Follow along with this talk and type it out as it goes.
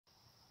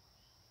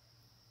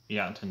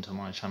reacting to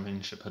my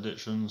championship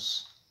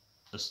predictions.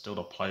 There's still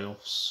the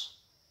playoffs.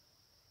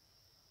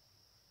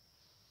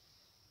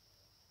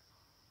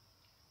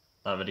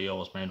 That video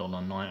was made on the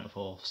 9th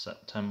of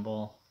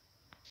September.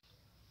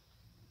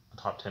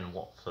 I typed in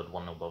Watford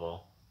 1-0 brother,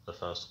 the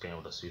first game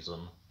of the season,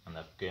 and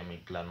they've given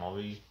me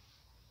Glenmurray.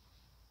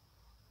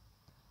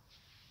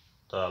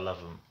 The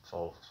 11th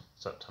of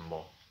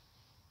September.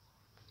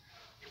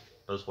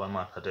 Those were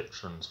my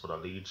predictions for the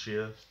Leeds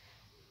year.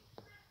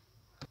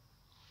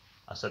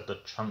 I said the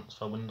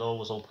transfer window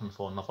was open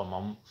for another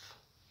month.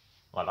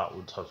 Like, that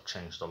would have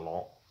changed a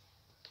lot.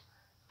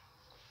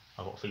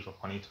 I got FIFA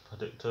 20 to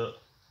predict it.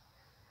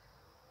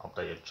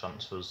 Updated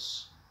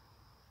transfers.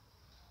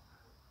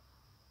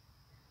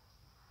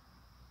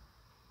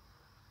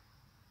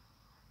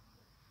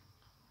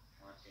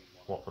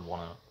 Watford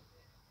won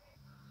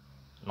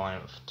it.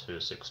 9th to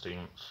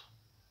 16th.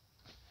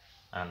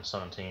 And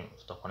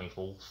 17th to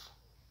 24th.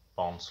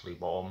 Barnsley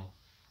bottom.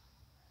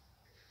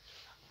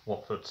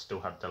 Watford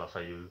still had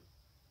Ayew.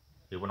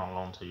 He went on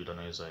loan to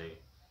Udinese,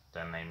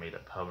 then they made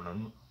it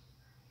permanent.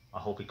 I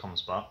hope he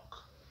comes back.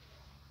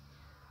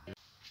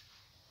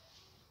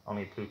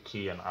 Only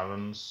Cocu and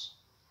Aaron's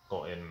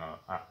got in the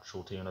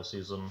actual team of the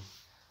season.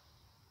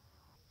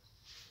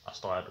 I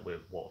started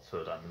with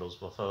Watford and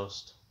Middlesbrough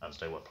first, as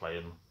they were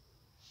playing.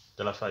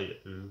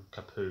 Ayew,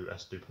 Cocu,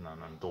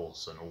 Estupinan and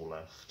Dawson all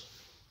left.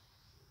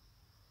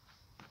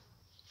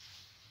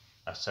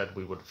 I said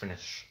we would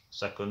finish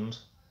second,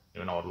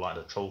 even though I'd like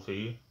the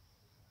trophy.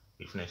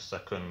 We finished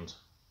second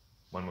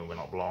when we went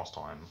up last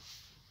time.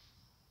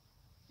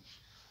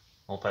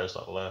 All players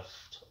that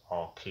left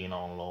are Keane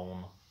on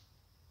loan.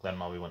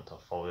 Glenmurray went to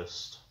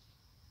Forest.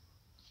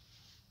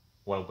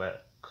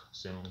 Welbeck,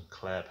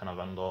 Sinclair,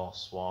 Penavenda,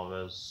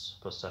 Suarez,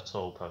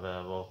 Passetto,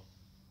 Pereira,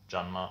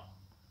 Janmat.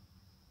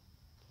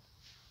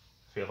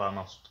 Three of our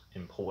most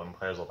important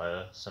players are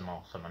there,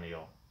 Sema,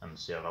 Femenia and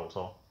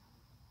Sierralta.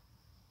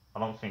 I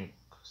don't think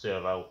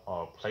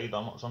Sierralta played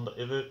that much under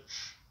Ivic.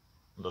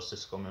 Under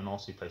Cisco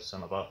Munoz, he plays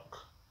centre back.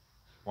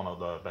 One of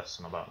the best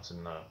centre backs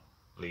in the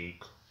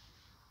league.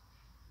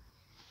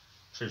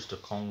 Schuster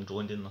Kong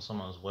joined in the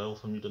summer as well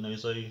from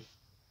Udinese.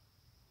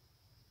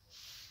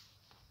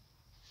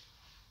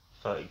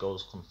 30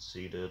 goals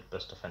conceded,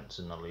 best defence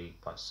in the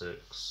league by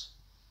 6.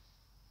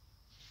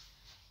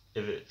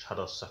 Ivic had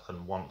a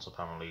second once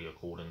apparently,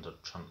 according to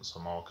Transfer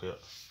Market.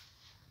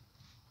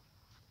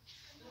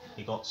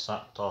 He got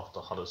sacked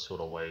after Huddersfield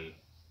away,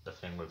 the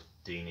thing with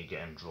Deeney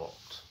getting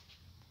dropped.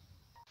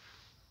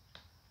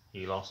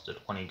 He lasted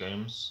 20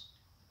 games.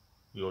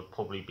 He would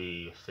probably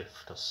be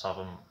 5th to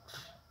 7th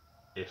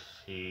if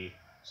he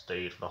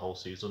stayed for the whole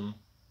season.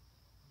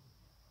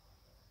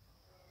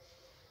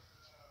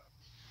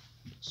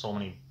 So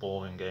many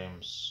boring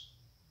games,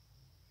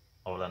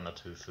 other than the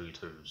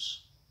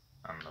 2-3-2s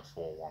and the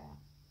 4-1.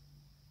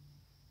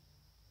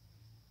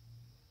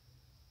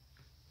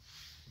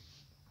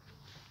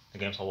 The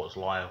games I watched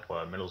live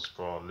were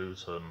Middlesbrough,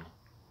 Luton,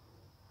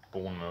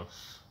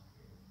 Bournemouth,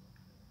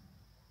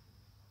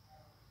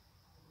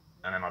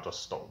 and then I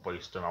just stopped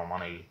wasting our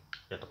money.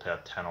 You had to pay a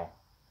tenner.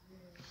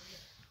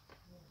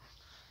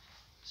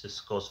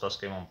 Cisco's first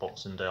game on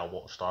Boxing Day, I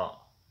watched that,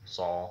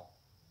 saw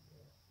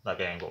that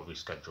game got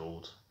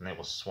rescheduled, and it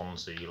was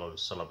Swansea. Lowe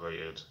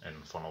celebrated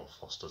in front of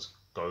Foster's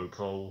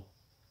GoPro.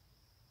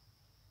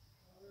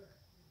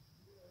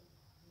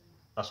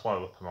 That's why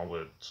we're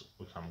promoted,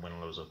 we can win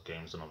loads of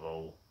games in a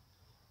row.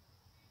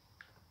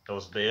 There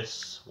was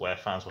this, where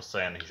fans were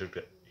saying he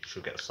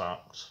should get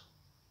sacked.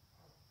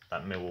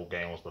 That Millwall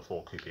game was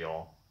before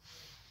QPR.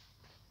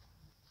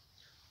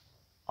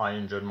 I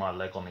injured my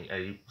leg on the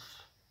 8th.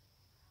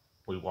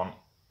 We won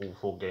all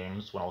 4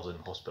 games when I was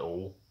in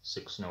hospital,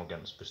 6-0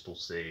 against Bristol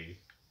City.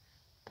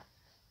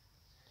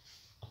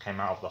 I came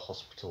out of the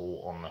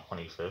hospital on the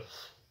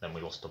 25th, then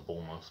we lost to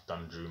Bournemouth,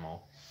 Danjuma.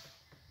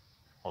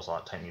 I was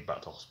like, take me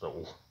back to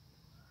hospital.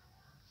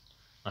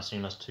 I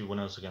seen us 2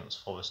 winners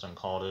against Forest and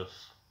Cardiff,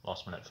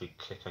 last minute free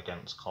kick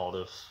against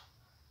Cardiff.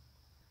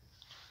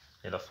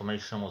 Yeah, the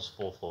formation was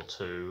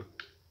 4-4-2,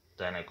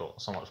 then it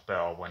got so much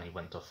better when he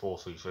went to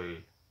 4-3-3.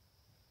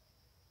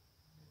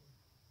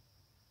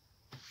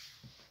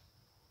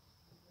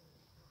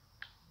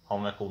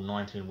 Home record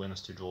 19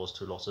 wins, 2 draws,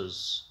 2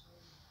 losses.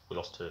 We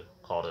lost to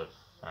Cardiff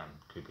and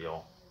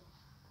QPR.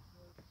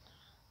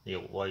 The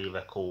away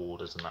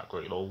record isn't that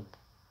great though.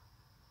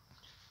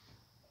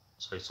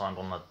 So he signed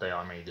on the day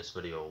I made this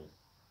video.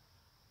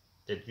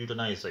 Did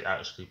Udinese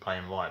actually play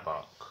him right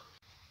back?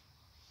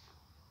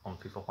 On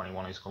FIFA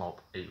 21 he's gone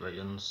up 8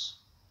 ratings.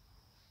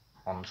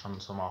 On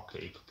Transfer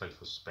Market he could play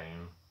for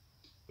Spain,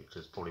 which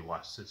is probably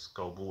why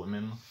Cisco brought him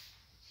in.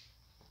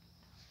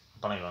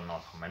 I don't even know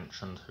if I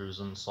mentioned who's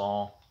in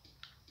Saar.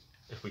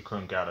 If we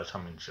couldn't get out of the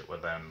championship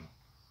with them,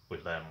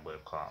 we're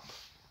crap.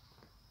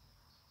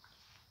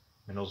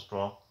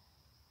 Middlesbrough,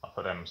 I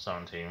put them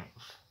 17th,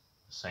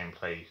 same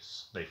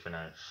place they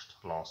finished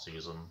last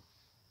season.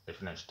 They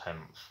finished 10th.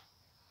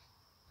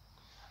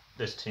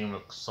 This team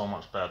looks so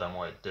much better than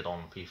what it did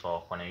on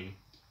FIFA 20.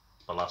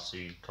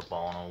 Balassi,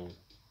 Cabano,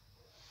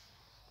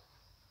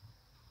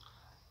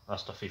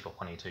 That's the FIFA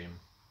 20 team.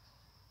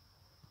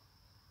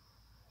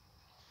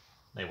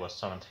 They were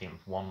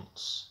 17th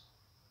once.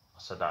 I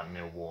said that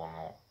Neil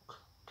Warnock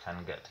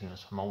can get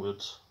teams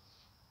promoted.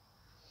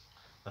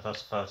 The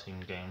first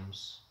 13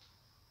 games,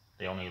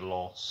 they only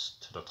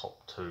lost to the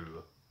top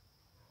 2.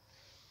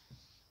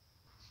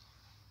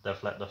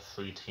 They've let the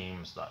 3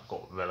 teams that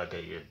got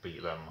relegated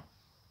beat them.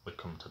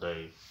 Wickham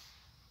today.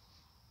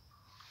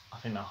 I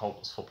think that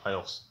hopes for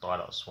playoffs died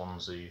at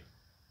Swansea.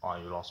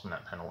 Ayew last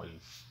minute penalty.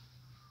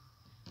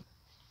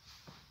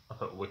 I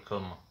put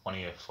Wickham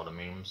 20th for the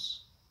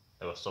memes.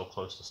 They were so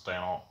close to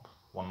staying up.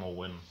 One more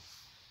win.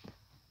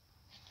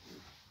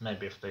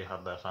 Maybe if they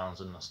had their fans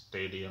in the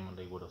stadium,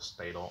 they would have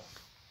stayed up.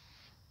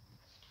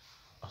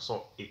 I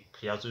saw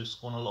Ayew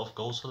scoring a lot of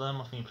goals for them.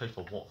 I think he played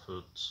for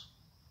Watford.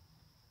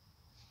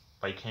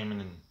 But he came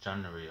in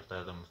January. If they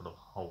had them for the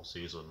whole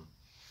season,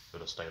 they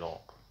would have stayed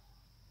up.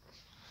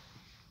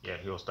 Yeah,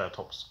 he was their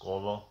top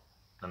scorer.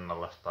 Then the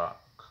left back,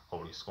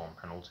 probably scoring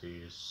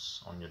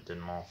penalties on your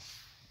Dinmar.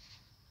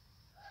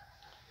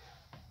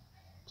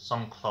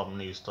 Some club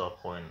needs to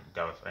appoint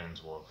Gareth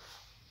Ainsworth.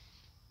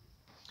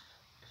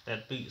 If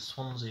they'd beat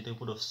Swansea, they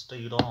would have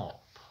stayed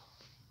up.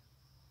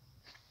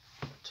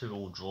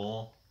 2-2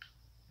 draw.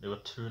 They were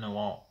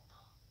 2-0 up.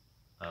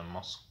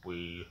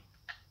 Musqui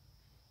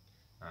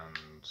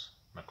and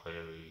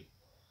McCleary.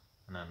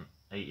 And then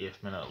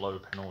 80th minute Lowe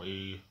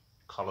penalty.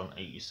 Cullen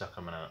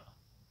 82nd minute.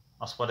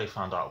 That's where they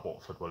found out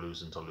Watford were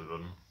losing to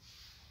Luton.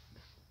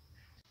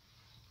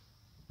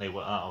 They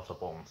were out of the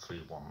bottom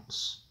 3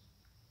 once.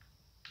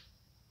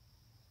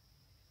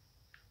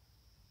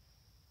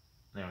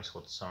 They only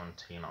scored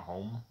 17 at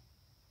home.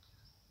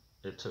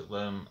 It took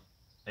them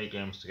 8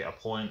 games to get a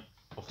point,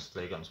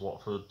 obviously against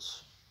Watford.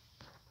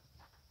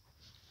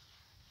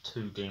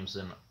 2 games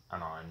in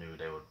and I knew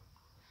they were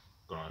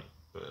going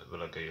to get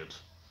relegated.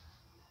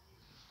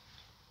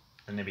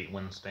 Then they beat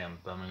Wednesday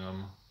and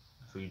Birmingham,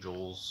 3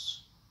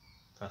 draws.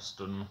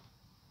 Preston,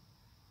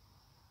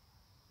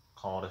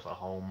 Cardiff at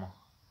home,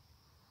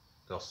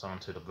 they lost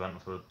 7-2 to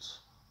Brentford,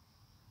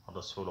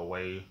 Huddersfield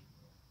away,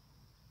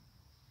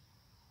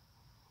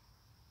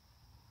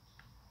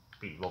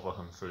 beat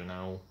Rotherham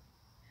 3-0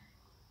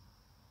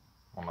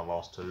 on the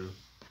last 2.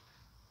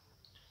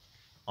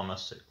 On the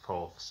 6th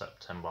of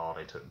September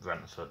they took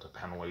Brentford to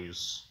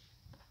penalties.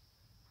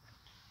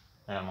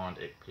 Never mind,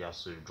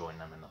 Ayew joined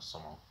them in the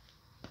summer.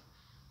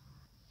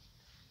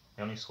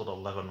 He only scored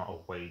 11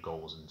 away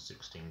goals in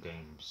 16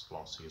 games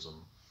last season.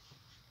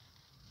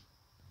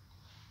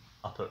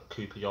 I put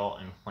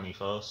Cocu in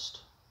 21st.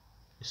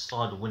 He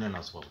started winning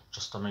as well,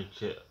 just to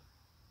make it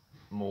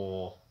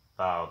more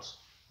bad.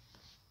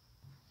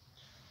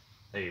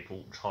 They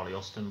brought Charlie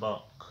Austin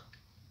back.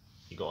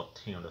 He got a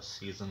Team of the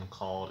Season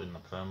card in the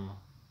Prem.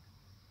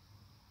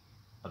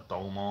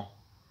 Adoma,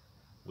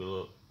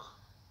 Willock,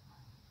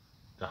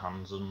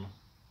 Johansson,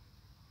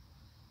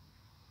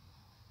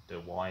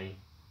 DeWy.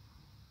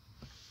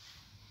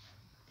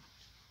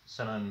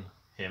 Selling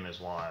him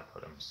is why I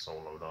put him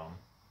solo down.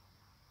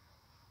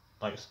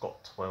 Dyke's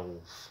got 12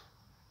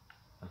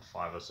 and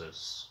 5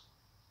 assists.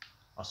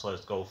 I saw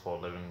his goal for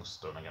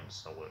Livingston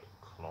against Celtic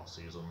last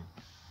season.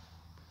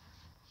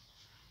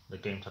 The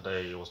game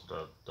today was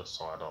the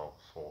decider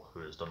for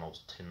who is the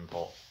most tin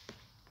pot.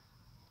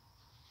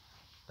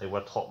 They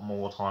were top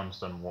more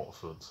times than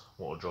Watford.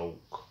 What a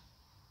joke.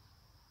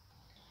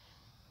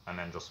 And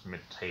then just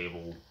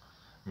mid-table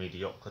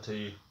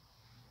mediocrity.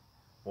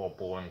 What a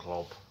boring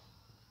club.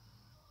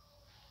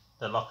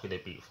 They're lucky they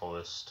beat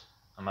Forest.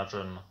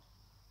 Imagine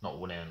not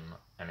winning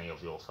any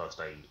of your first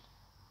 8.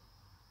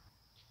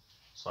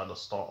 So at the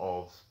start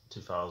of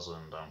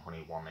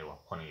 2021 they were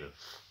 20th.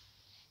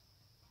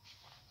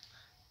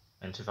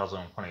 In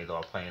 2020 they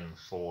were playing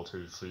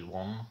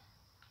 4-2-3-1.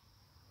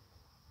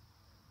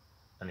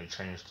 Then he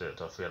changed it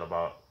to 3 at the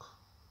back.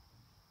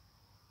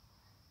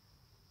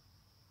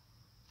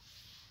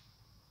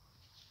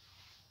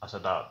 I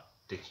said that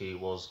Dickey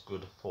was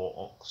good for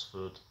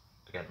Oxford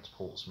against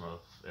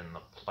Portsmouth in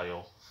the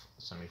playoff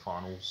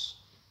semi-finals.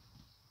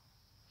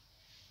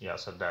 Yeah, I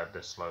said they're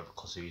this slow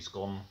because he's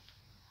gone.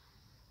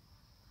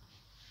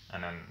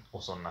 And then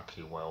also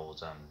Naki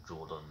Wells and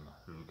Jordan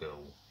Hugo.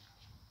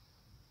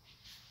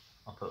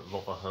 I put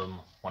Rotherham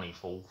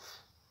 24th.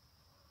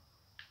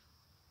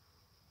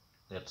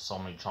 They had so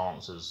many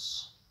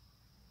chances.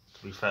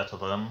 To be fair to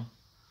them,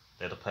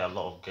 they had to play a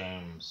lot of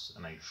games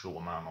in a short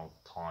amount of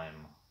time.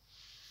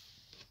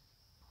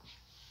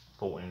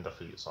 14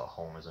 defeats at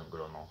home isn't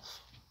good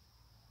enough.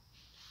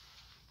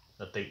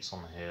 The dates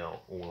on here are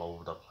all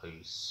over the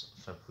place.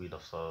 February the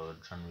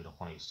 3rd, January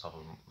the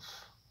 27th.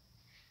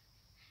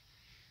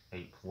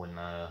 April in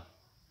there.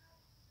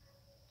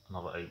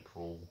 Another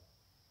April.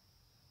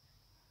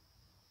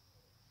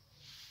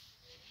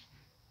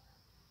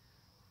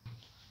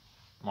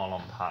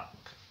 Marlon Pack,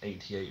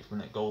 88th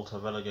minute goal to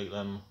relegate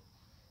them.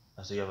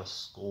 Has he ever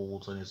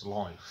scored in his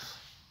life?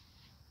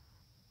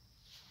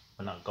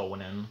 When that goal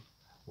went in,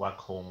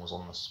 Waghorn was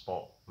on the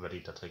spot, ready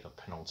to take a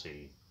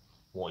penalty.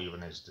 What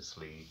even is this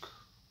league?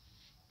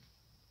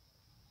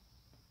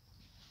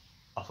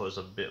 I thought thought it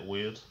was a bit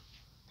weird,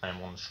 playing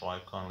one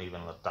striker and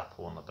leaving the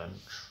Dapper on the bench.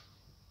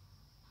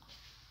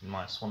 In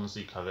my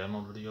Swansea career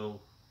mode video,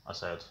 I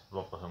said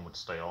Rotherham would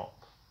stay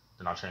up,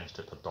 then I changed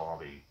it to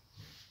Derby.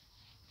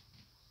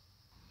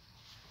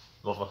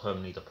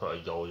 Rotherham need to put a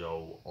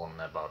yo-yo on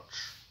their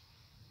badge.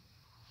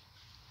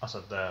 I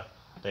said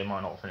they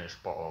might not finish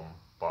bottom,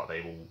 but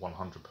they will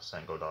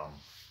 100% go down.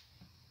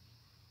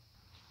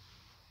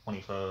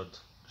 23rd,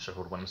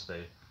 Sheffield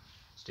Wednesday,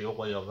 it's the other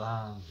way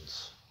around.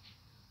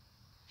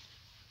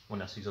 When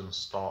the season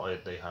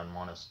started, they had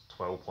minus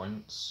 12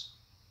 points,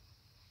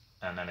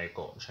 and then it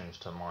got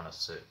changed to minus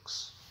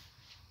 6.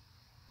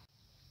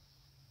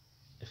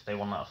 If they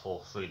won that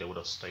 4-3, they would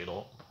have stayed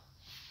up.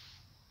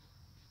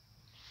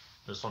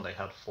 Just like they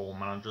had 4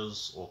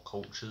 managers or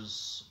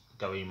coaches: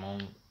 Gary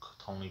Monk,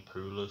 Tony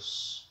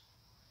Pulis,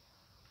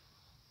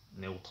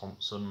 Neil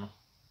Thompson,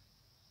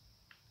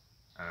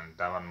 and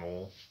Darren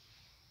Moore.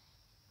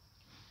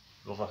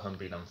 Rotherham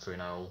beat them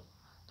 3-0,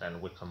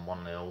 then Wickham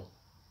 1-0.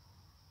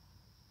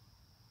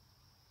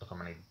 Look how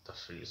many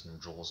defeats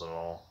and draws there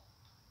are.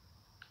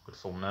 Good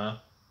form there.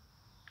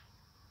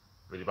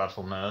 Really bad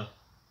form there.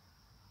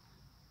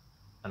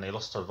 And they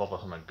lost to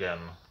Rotherham again.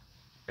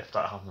 If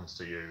that happens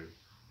to you,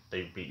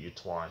 they beat you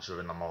twice,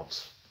 you're in the mud.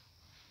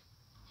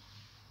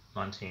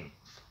 19th,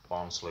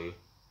 Barnsley.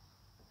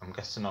 I'm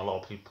guessing a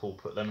lot of people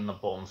put them in the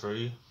bottom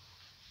 3.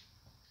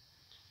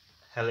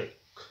 Hellick,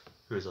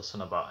 who is a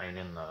centre back, ain't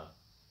in there,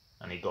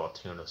 and he got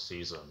a team this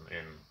season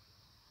in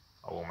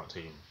a Wilmot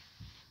team.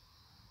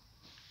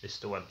 They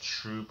still had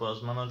Schruber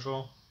as manager.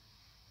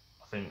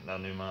 I think their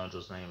new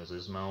manager's name is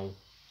Ismail.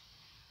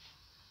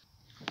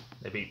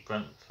 They beat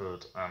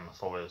Brentford and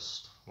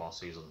Forest last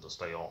season to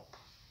stay up.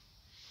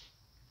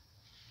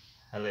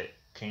 Hellick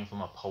came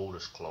from a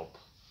Polish club.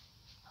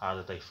 How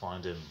did they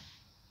find him?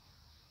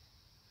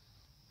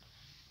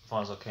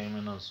 Pfizer came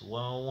in as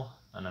well,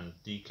 and then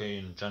DK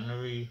in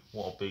January.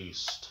 What a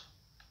beast.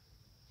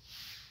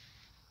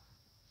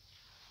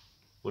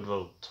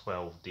 Woodrow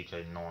 12,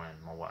 DK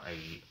 9, Moa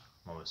 8,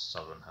 Morris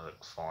 7,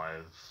 Hellick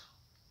 5.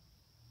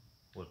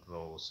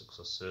 Woodrow 6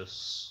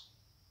 assists.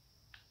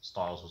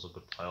 Styles was a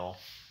good player.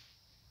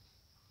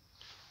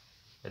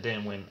 They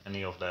didn't win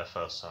any of their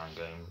first 7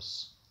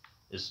 games.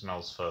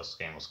 Ismail's first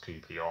game was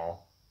QPR.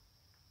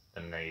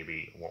 Then they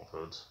beat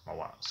Watford,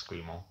 Moa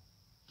Screamer.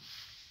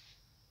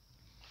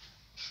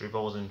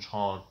 Schruber was in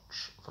charge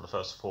for the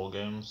first 4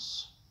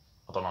 games.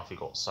 I don't know if he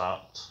got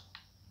sacked.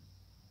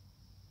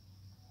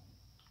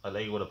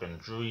 They would have been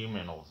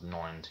dreaming of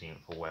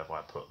 19th or wherever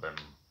I put them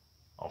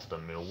after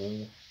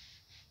Millwall.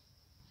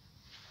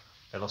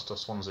 They lost to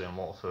Swansea and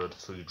Watford,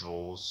 3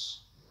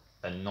 draws,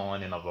 and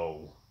 9 in a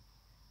row.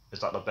 Is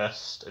that the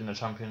best in the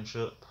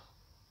Championship?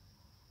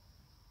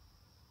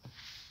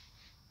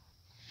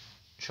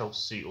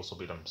 Chelsea also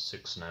beat them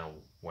 6-0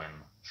 when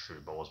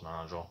Schruber was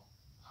manager.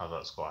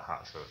 Havertz got a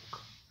hat-trick.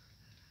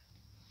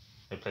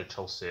 They played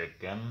Chelsea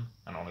again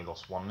and only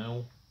lost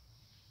 1-0.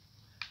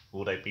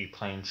 Will they be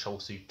playing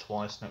Chelsea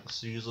twice next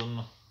season?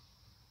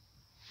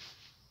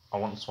 I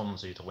want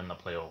Swansea to win the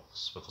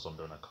playoffs because I'm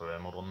doing a career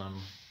mode on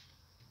them.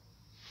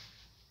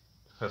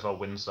 Whoever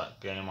wins that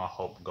game, I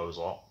hope goes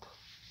up.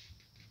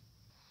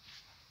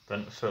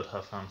 Brentford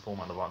have found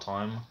form at the right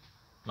time.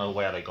 No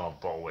way are they going to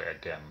bottle it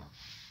again.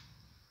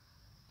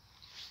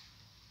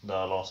 The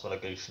last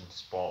relegation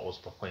spot was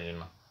between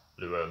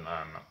Luton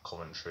and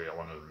Coventry. I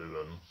wanted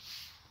Luton.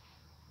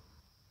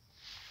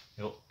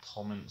 You got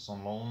Tomins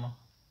on loan.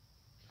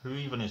 Who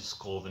even is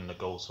scoring the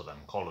goals for them?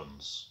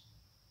 Collins?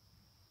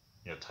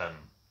 Yeah, 10.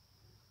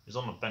 He's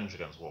on the bench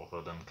against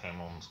Watford, then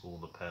came on and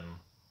scored the pen.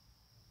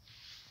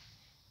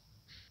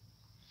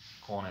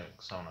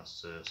 Cornick, 7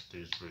 assists,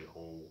 Dewsbury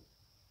Hall.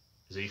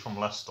 Is he from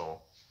Leicester?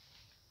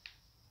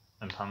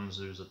 And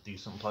Tanzu's a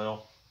decent player.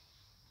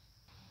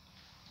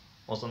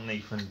 Wasn't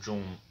Nathan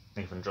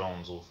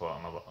Jones also at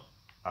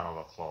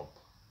another club?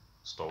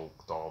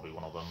 Stoke, Derby,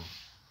 one of them.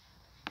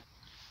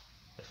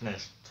 They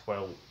finished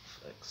 12th,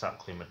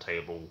 exactly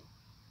mid-table.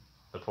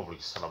 They'll probably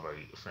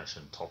celebrate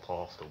finishing top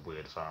half, the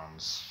weird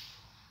fans.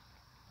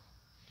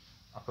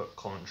 I put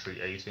Coventry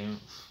 18th.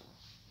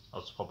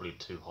 That's probably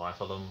too high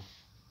for them.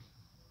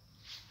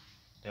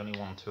 They only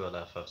won 2 of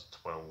their first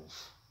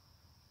 12.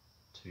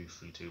 2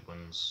 3-2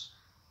 wins.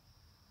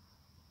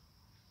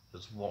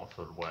 There's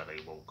Watford where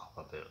they woke up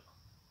a bit.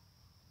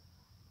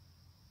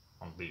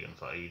 Unbeaten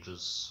for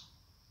ages.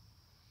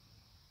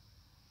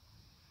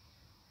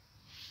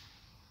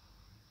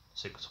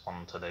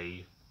 6-1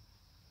 today.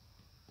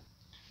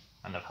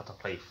 And they've had to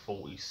play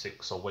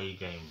 46 away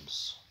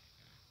games.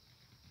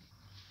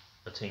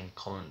 The team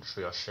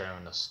Coventry are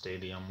sharing the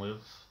stadium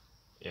with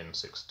in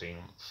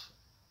 16th.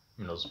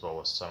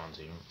 Middlesbrough is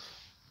 17th.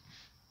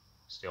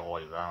 It's the all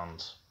way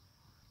round.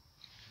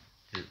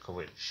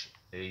 Djukovic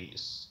 8,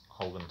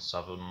 Hogan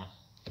 7.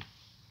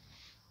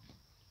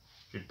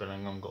 Jude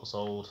Bellingham got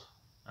sold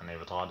and they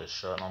retired his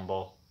shirt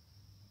number.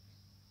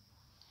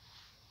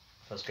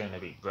 First game they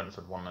beat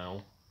Brentford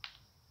 1-0.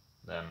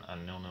 Then a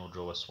 0-0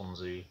 draw with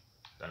Swansea.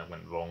 Then it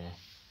went wrong.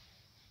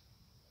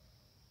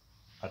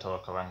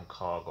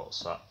 Karanka got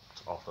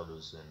sacked after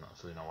losing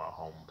 3-0 at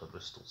home to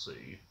Bristol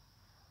City.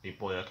 Pete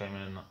Boyer came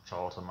in,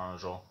 Charlton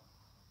manager,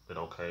 did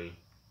okay,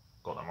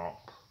 got them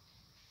up,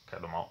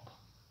 kept them up.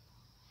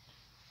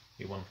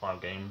 He won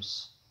 5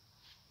 games.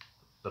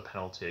 The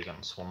penalty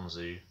against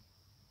Swansea,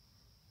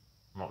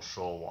 I'm not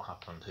sure what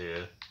happened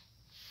here,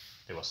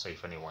 they were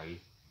safe anyway.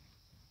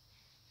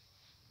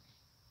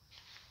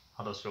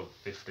 Huddersfield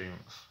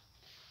 15th.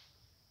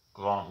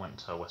 Grant went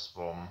to West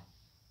Brom.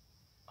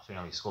 I think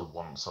I only scored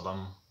once of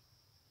them.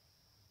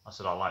 I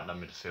said I like their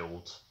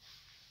midfield.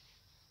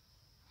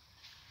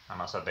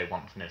 And I said they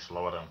won't finish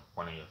lower than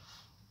 20th.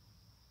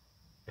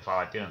 If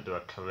I didn't do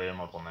a career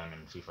mode on them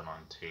in FIFA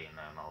 19,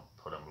 then I'll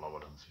put them lower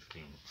than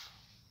 15th.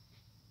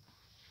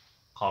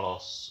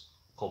 Carlos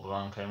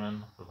Corberan came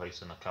in,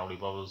 replacing the Cowley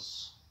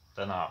brothers.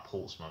 They're now at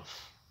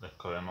Portsmouth, the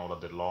career mode I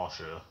did last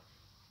year.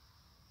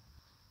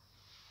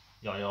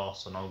 Yaya,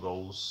 so no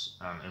goals,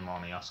 and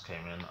Imran Niasse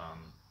came in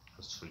and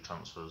has 3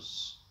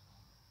 transfers.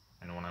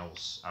 Anyone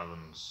else?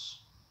 Evans,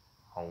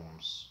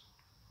 Holmes,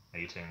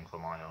 18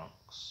 from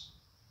Ajax.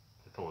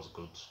 I thought it was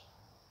good.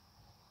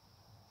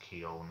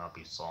 Keo,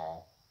 Naby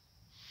Sarr.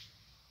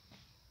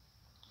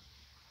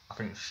 I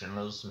think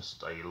Schindler's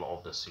missed a lot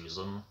of this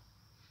season.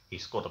 He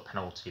scored a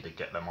penalty to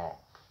get them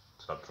up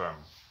to the Prem.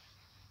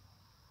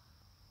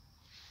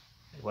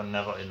 They were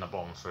never in the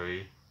bottom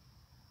 3.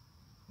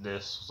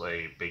 This was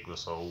a big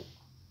result.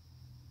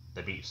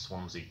 They beat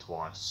Swansea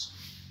twice.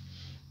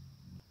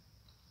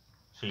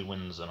 3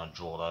 wins and a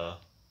draw there.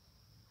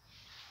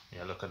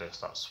 Yeah, look at this,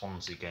 that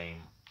Swansea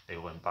game, they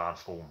were in bad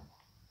form.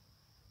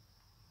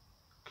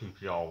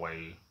 QPR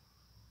away,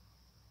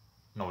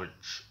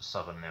 Norwich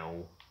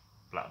 7-0,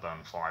 Blackburn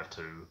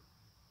 5-2.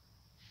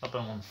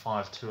 Blackburn won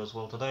 5-2 as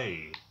well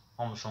today.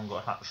 Armstrong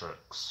got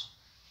hat-tricks.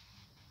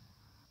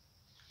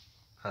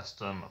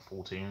 Preston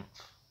 14th.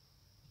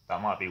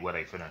 That might be where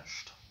they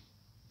finished.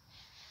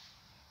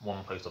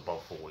 1 place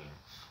above 14th.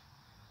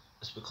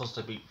 It's because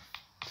they beat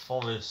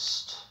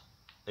Forest.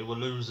 They were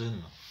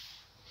losing.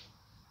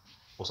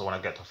 Also, when I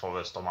get to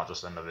Forest, I might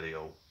just end the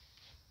video.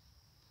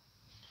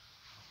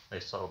 They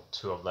sold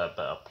 2 of their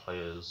better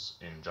players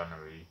in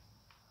January.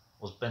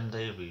 Was Ben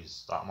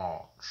Davies that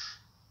March?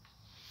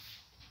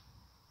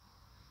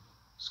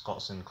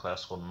 Scott Sinclair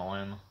scored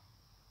 9.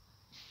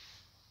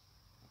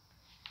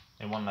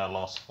 They won their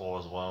last 4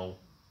 as well.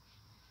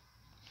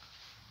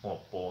 What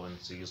a boring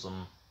season.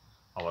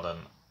 Other than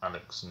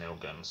Alex Neil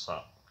getting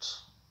sacked.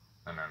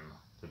 And then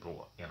they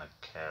brought in a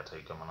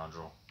caretaker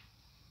manager.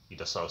 He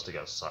decides to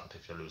get sacked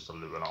if you lose to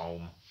Luton at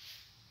home.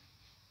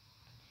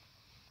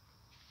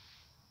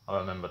 I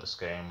remember this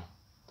game.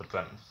 The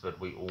Brentford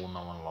we all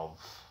know and love.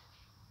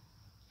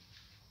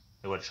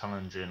 They were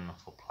challenging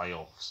for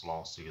playoffs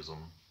last season.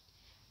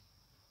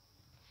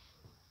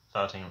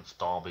 13th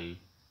Derby.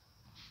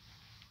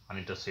 I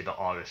need to see the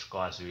Irish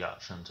guys'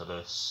 reaction to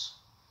this.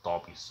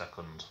 Derby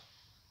 2nd.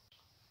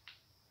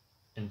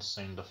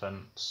 Insane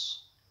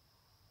defence.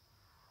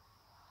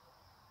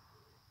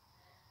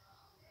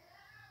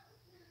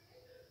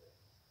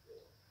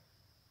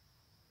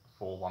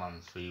 4-1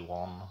 and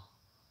 3-1.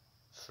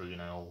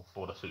 3-0,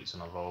 4 defeats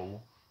in a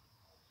row.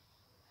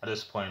 At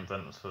this point,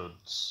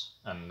 Brentford's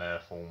and their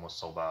form was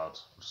so bad.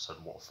 I just said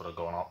Watford are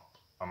going up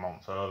a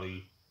month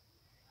early.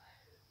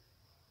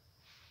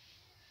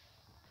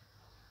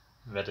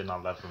 Reading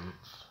 11th.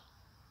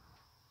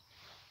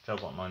 Joe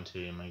got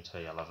 19, Mate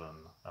 11,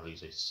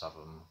 Elise 7,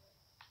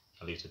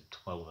 Elise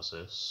 12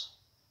 assists.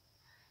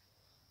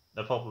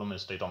 The problem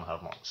is they don't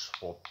have much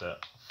squad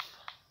depth.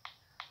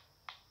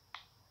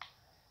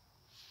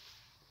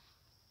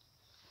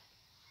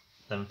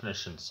 Them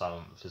finishing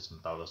 7th is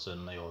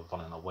embarrassing. They were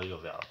running away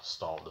with it at the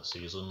start of the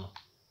season.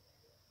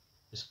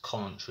 It's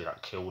commentary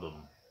that killed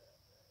them.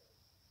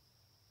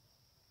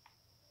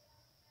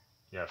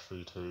 Yeah,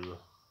 3-2.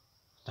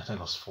 Then they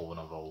lost 4 in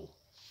a row.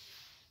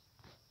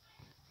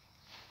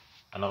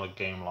 Another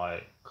game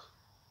like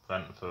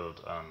Brentford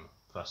and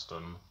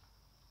Preston.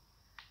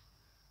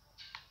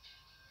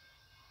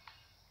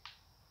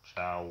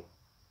 Chow,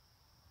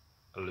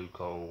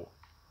 Aluko,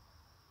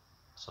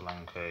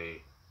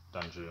 Solanke,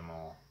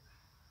 Danjuma,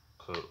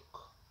 Cook,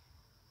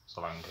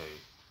 Solanke,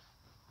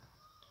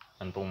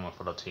 and Bournemouth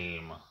for the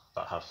team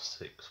that have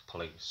 6th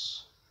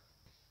place.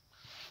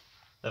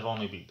 They've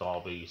only beat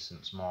Derby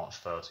since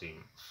March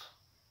 13th.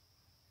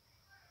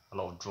 A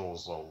lot of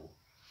draws though.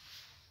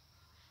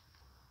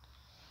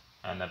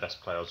 And their best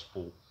players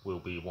will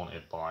be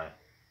wanted by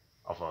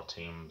other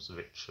teams.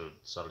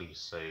 Richards,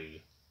 Elise,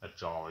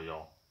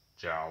 Ajaria,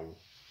 Jow.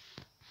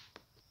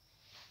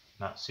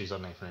 That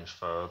season they finished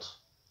 3rd.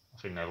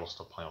 I think they lost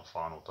the playoff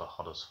final to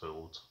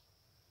Huddersfield.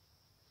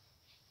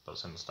 But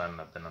since then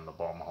they've been in the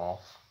bottom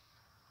half.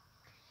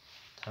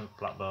 10th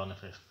Blackburn, they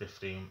finished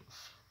 15th.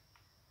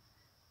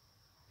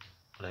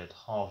 They had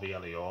Harvey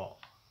Elliott,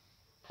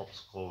 top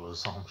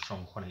scorers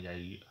Armstrong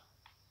 28.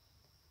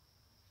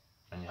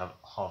 And you have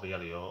Harvey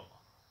Elliott,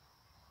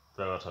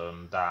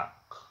 Brereton, Dak,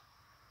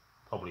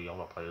 probably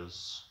other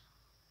players.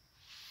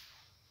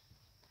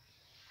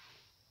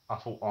 I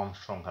thought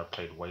Armstrong had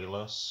played way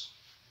less.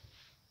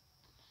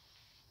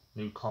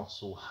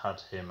 Newcastle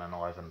had him and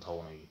Ivan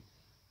Toney.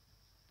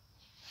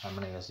 How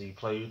many has he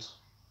played?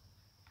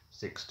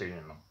 16.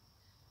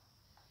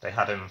 They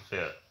had him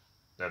fit.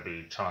 They'd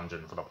be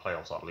challenging for the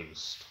playoffs at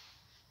least.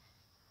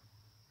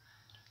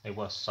 They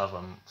were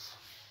 7th.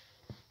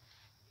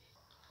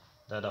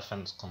 Their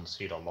defence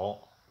conceded a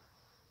lot.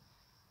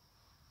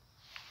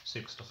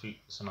 6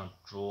 defeats and a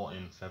draw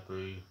in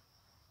February.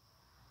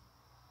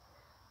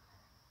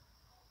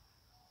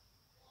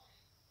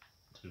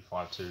 2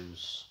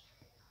 5-2s.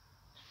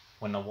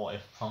 When the what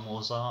if plan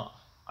was that,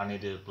 I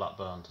needed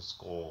Blackburn to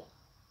score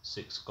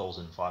 6 goals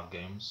in 5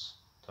 games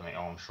to make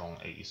Armstrong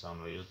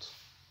 87 rated.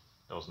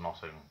 There was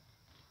nothing.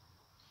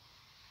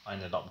 I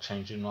ended up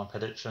changing my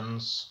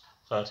predictions.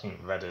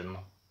 13th Reading,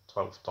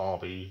 12th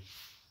Derby,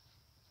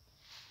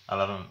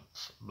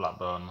 11th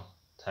Blackburn,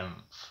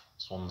 10th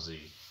Swansea,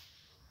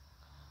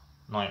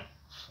 9th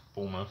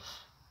Bournemouth.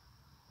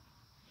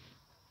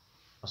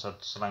 I said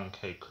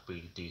Solanke could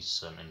be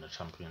decent in the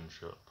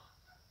Championship.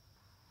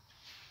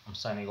 I'm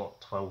saying he got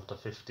 12 to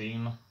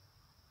 15.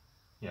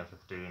 Yeah,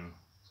 15.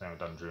 Same with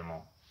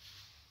Danjuma.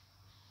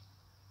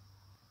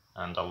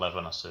 And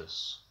 11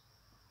 assists.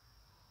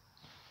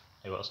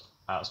 He was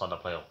outside the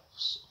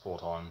playoffs 4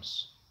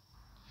 times.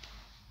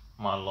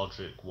 My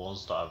logic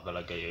was that a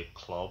relegated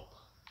club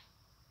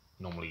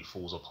normally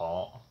falls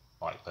apart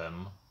like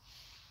them.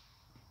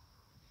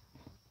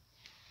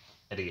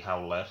 Eddie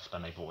Howe left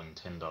and they brought in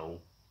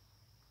Tyndall.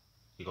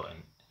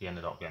 He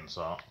ended up getting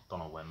sacked. Don't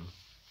know when.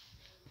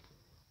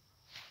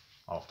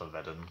 After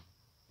Reading.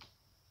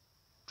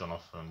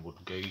 Jonathan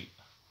Woodgate.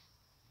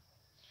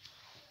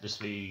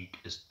 This league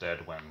is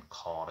dead when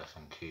Cardiff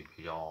and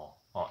QPR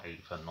are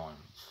 8th and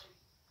 9th.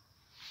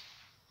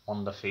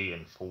 1 defeat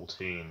in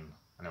 14,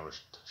 and it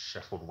was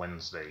Sheffield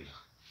Wednesday.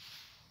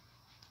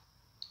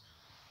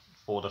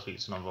 4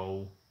 defeats in a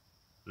row.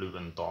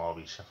 Luton,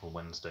 Derby, Sheffield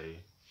Wednesday.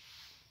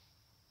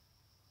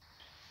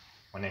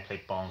 When they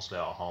played Barnsley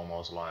at home, I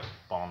was like,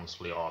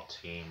 Barnsley are a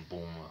team,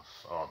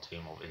 Bournemouth are a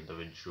team of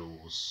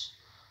individuals.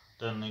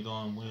 Then they go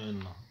and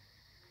win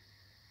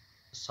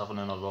 7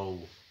 in a row.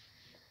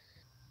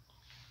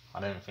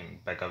 I didn't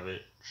think Begovic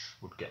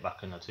would get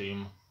back in the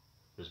team.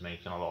 He was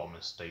making a lot of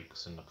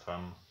mistakes in the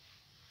Prem.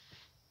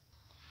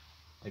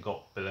 They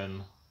got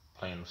Billen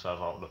playing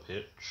further out of the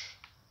pitch.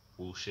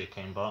 Wilshere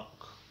came back.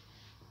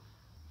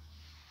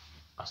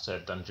 I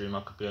said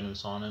Danjuma could be a new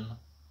signing.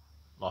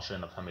 Last year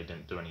in the Prem he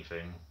didn't do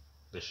anything.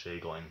 This year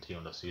he got in team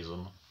of the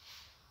season.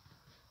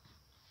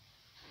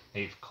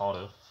 8th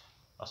Cardiff,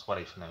 that's where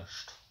they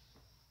finished.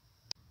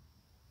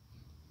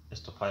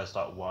 It's the players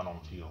that weren't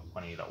on FIFA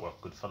 20 that were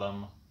good for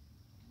them.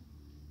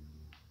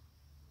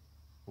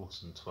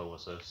 Wilson 12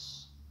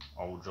 assists.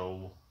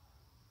 Ojo,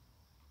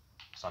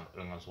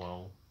 Sandung as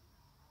well.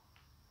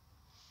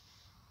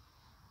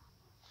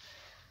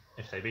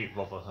 If they beat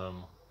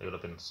Rotherham, they would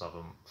have been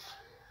 7th.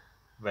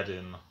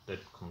 Reading did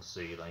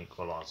concede an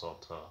equaliser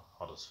to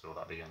Huddersfield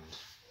at the end.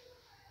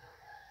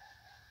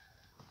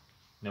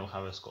 Neil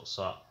Harris got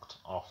sacked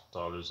after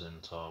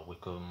losing to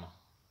Wickham.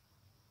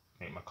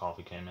 Mick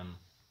McCarthy came in.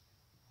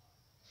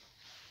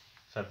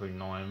 February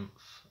 9th,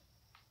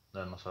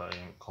 then the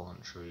 13th,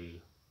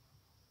 Coventry.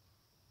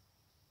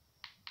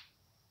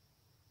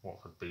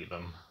 Watford beat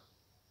them.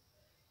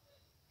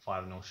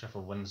 5-0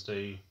 Sheffield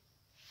Wednesday.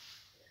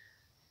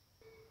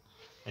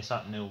 They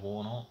sacked Neil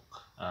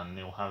Warnock and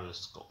Neil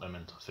Harris got them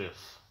into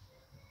 5th.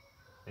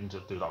 They need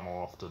to do that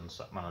more often,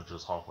 sack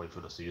managers halfway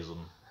through the season.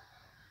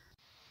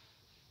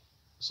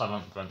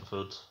 7th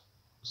Brentford.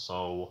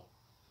 So,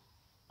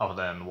 other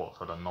than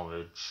Watford and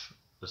Norwich,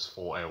 there's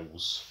 4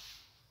 L's.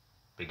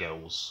 Big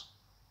L's.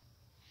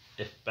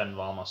 If Ben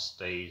Rama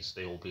stays,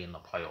 they will be in the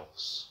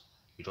playoffs.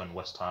 He joined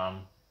West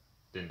Ham,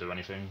 didn't do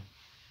anything.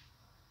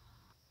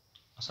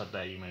 I said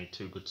there you made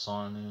 2 good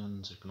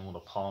signings, ignore the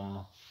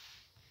pun.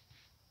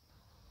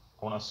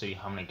 I want to see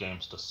how many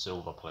games De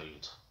Silva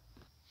played.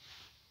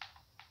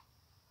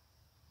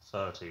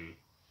 30.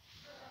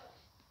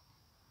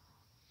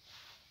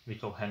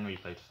 Rico Henry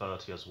played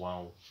 30 as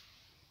well.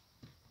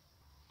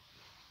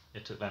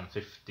 It took them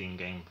 15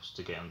 games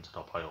to get into the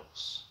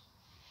playoffs.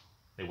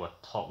 They were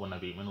top when they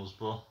beat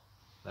Middlesbrough,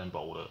 then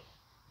bottled it.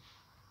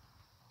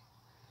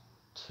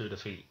 2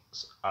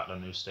 defeats at the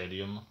new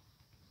stadium.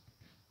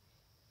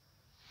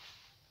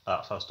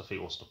 That first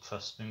defeat was the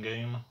Preston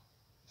game.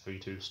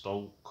 3-2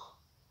 Stoke.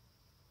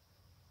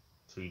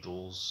 3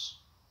 draws.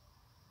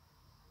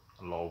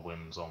 A lot of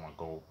wins, oh my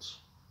god.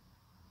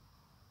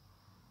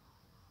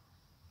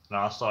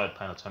 Now I started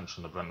paying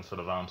attention to Brentford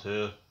around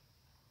here.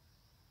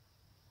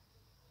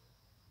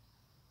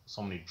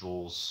 So many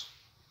draws.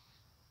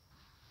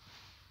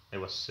 They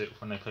were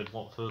 6th when they played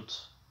Watford.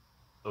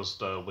 It was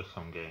the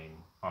Wickham game,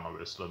 I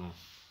noticed them.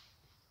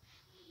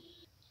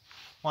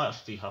 What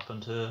actually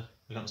happened here?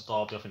 Against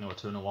Derby, I think they were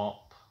 2-0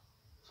 up.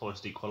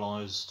 Forest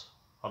equalised.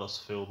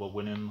 Huddersfield were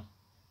winning.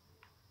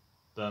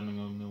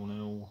 Birmingham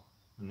 0-0.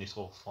 And they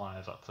scored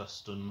 5 at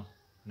Preston.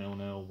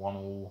 0-0,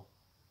 1-1.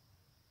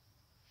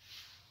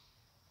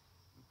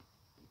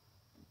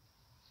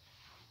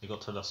 They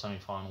got to the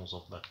semi-finals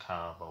of the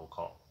Carabao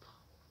Cup.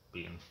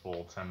 beating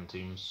 4 Prem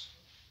teams.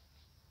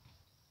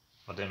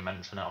 I didn't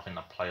mention it, I think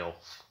the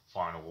playoff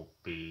final will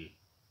be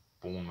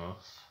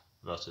Bournemouth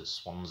versus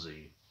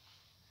Swansea.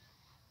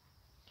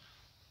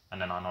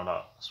 And then I know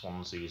that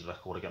Swansea's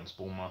record against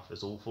Bournemouth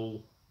is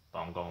awful, but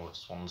I'm going with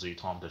Swansea,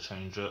 time to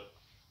change it.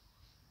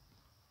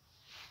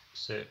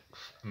 6th,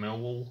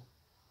 Millwall.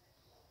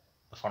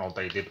 The final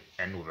day did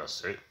end with a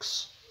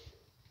 6.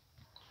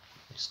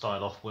 It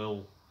started off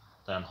well,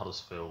 then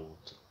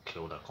Huddersfield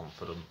killed their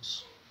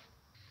confidence.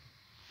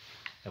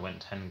 They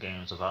went 10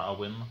 games without a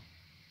win.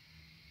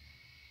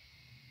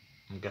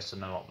 I'm guessing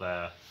they're up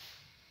there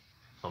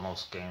for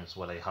most games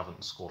where they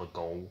haven't scored a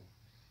goal.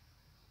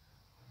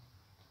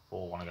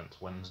 4-1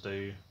 against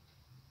Wednesday.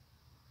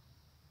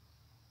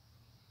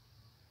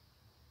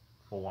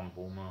 4-1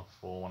 Bournemouth,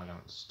 4-1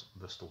 against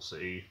Bristol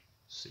City,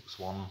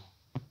 6-1.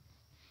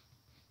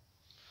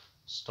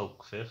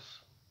 Stoke 5th,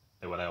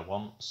 they were there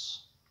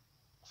once.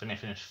 I think they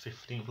finished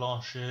 15th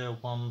last year,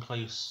 1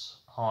 place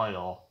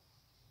higher.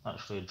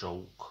 Actually a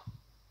joke.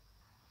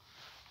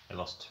 They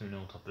lost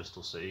 2-0 to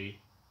Bristol City,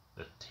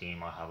 the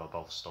team I have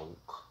above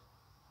Stoke.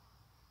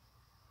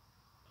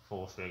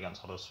 4-3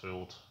 against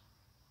Huddersfield.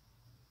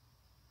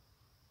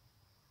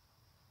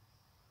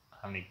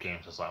 How many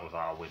games is that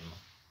without a win?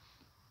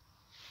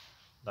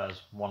 That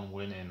is 1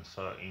 win in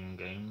 13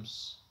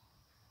 games.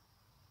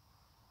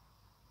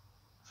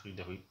 3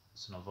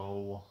 defeats in a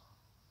row.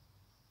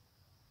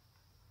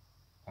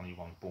 Only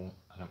 1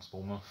 against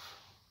Bournemouth.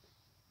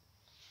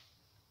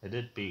 They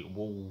did beat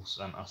Wolves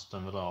and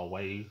Aston Villa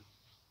away.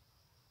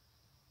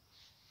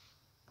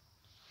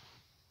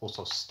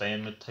 Also, stay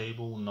in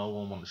mid-table. No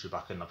one wants you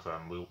back in the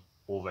Prem. We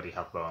already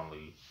have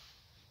Burnley.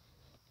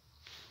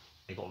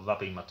 They got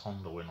Rabbi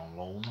Matondo in on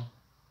loan.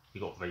 He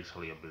got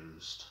racially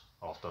abused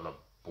after the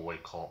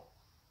boycott.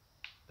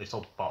 They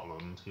sold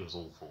Butland, he was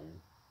awful.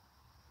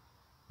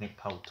 Nick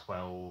Powell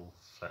 12,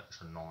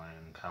 Fletcher 9,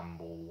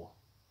 Campbell.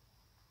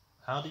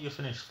 How do you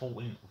finish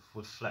 14th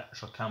with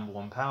Fletcher,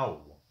 Campbell and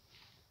Powell?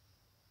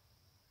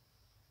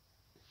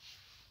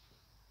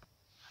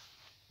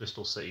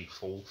 Bristol City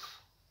 4th.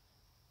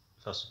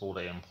 First of all,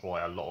 they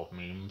employ a lot of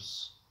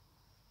memes.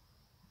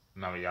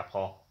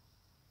 Mariappa,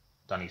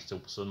 Danny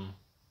Stilson,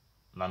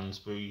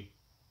 Lansbury,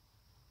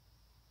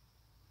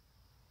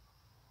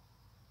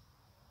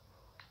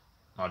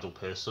 Nigel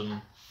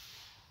Pearson.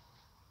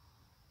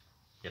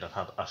 Yeah, they've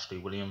had Ashley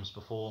Williams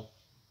before.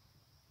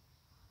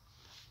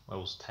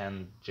 Wales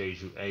 10,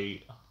 Jeju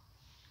 8.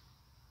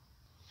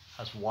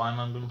 Has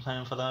Wyman been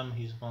playing for them?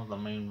 He's one of the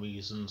main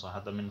reasons I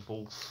had them in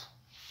 4th.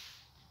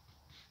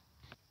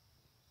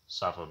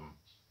 7.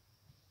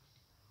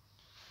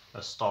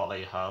 The start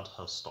they had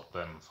has stopped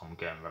them from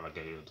getting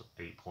relegated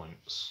 8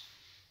 points.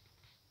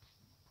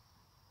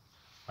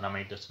 When I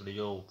made this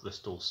video,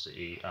 Bristol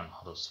City and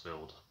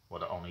Huddersfield were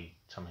the only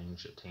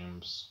championship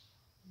teams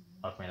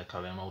I've made a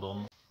career mode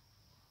on.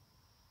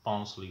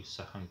 Barnsley's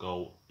second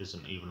goal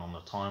isn't even on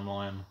the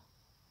timeline.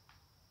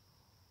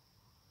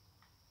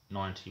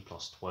 90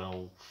 plus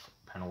 12,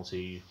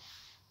 penalty.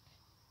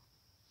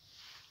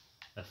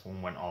 Their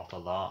form went after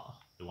that,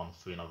 they won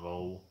 3 in a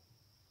row.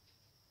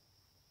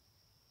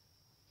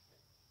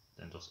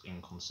 Then just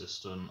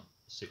inconsistent,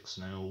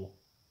 6-0.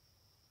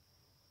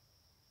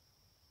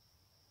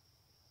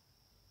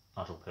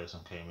 Nigel Pearson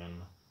came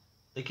in.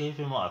 They gave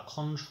him like a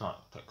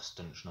contract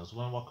extension as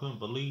well, I couldn't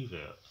believe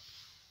it.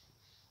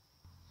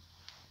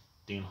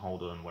 Dean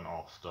Holden went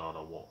after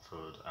the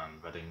Watford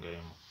and Reading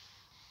game.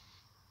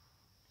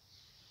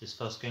 His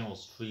first game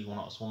was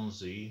 3-1 at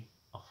Swansea.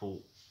 I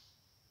thought,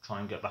 try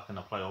and get back in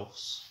the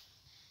playoffs.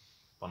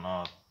 But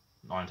no,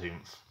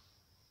 19th.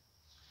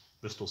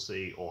 Bristol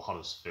City or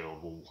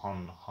Huddersfield will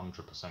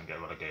 100% get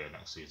relegated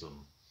next season.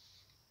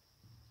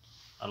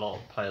 A lot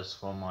of players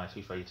from my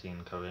FIFA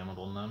 18 career mode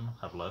on them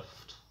have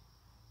left.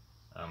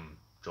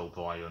 Joe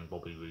Bryan,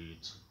 Bobby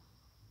Reed,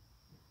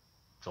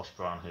 Josh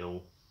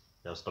Brownhill.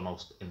 He has the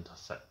most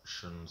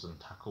interceptions and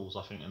tackles,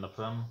 I think, in the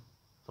Prem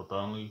for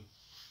Burnley.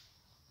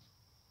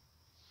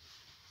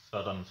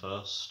 3rd and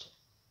 1st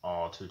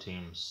are 2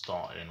 teams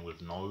starting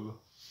with no.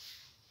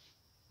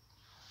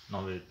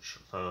 Norwich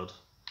 3rd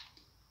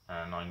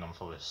and Nottingham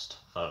Forest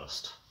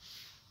 1st.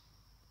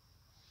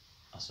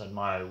 I said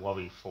my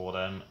worry for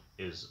them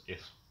is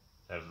if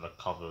they've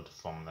recovered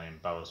from the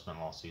embarrassment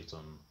last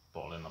season,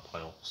 bottling the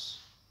playoffs.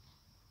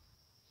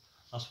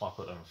 That's why I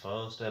put them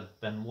 1st. They had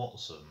Ben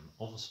Watson.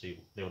 Obviously,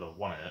 they would have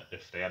won it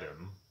if they had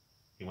him.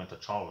 He went to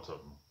Charlton.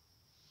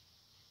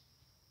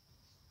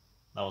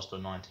 That was the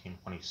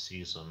 1920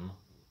 season.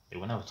 They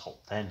were never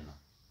top 10.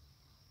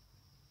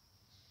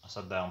 I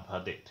said that I'm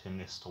predicting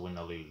this to win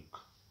the league.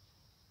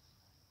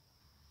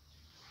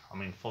 I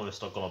mean,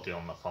 Forest are gonna be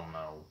on the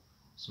thumbnail.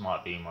 This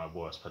might be my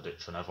worst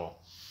prediction ever.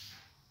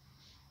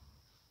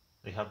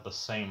 They have the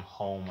same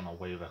home and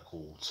away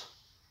record.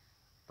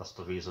 That's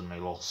the reason they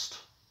lost.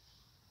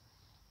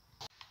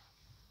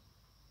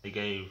 They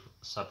gave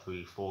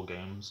Sabri 4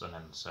 games and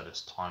then said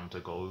it's time to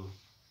go.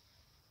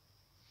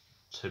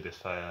 To be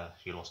fair,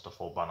 he lost to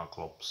 4 banner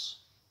clubs.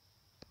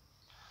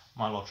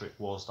 My logic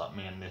was that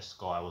me and this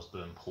guy was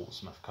doing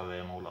Portsmouth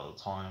Coheam all at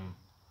the time,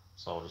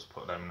 so I'll just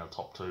put them in the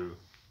top two,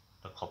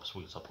 the clubs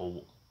we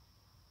support.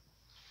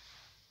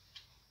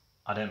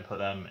 I didn't put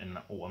them in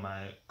the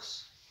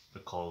automatics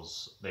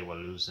because they were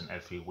losing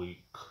every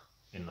week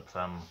in the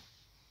Prem.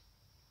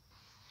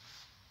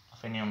 I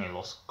think they only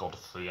lost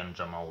Godfrey and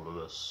Jamal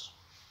Lewis.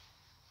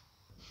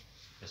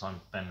 It's on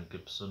Ben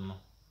Gibson.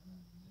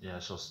 Yeah,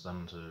 it's just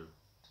them two.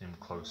 Team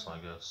close, I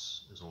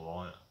guess, is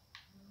alright.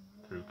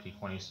 Cocu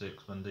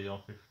 26, Mendy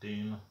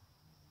 15.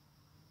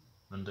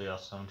 Mendy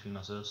 17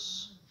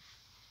 assists.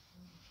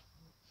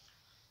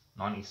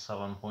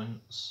 97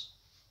 points.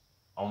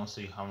 I want to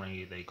see how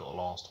many they got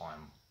last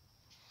time.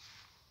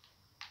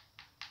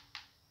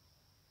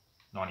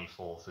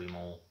 94, 3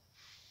 more.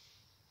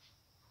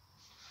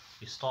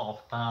 You start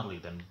off badly,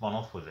 then run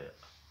off with it.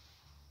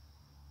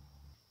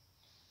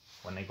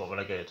 When they got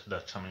relegated to the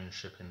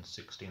Championship in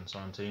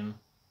 16-17,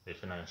 they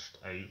finished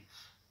 8th.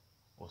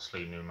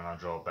 Obviously, new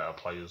manager, better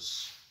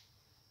players.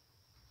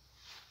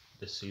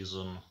 This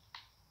season,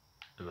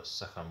 they were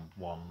second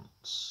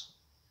once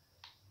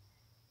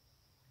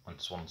when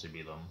Swansea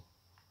beat them.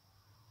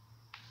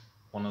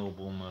 1-0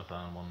 Wilmot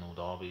and 1-0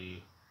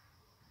 Derby.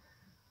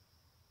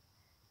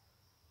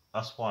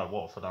 That's why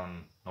Watford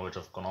and Norwich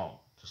have gone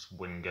up, just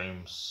win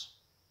games.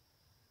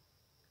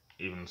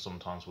 Even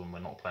sometimes when we're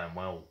not playing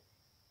well.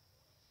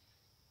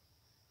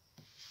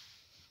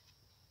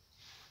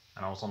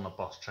 And I was on the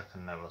bus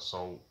checking their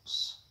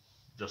results,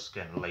 just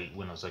getting late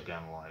winners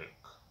again, like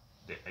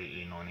the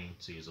 18-19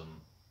 season.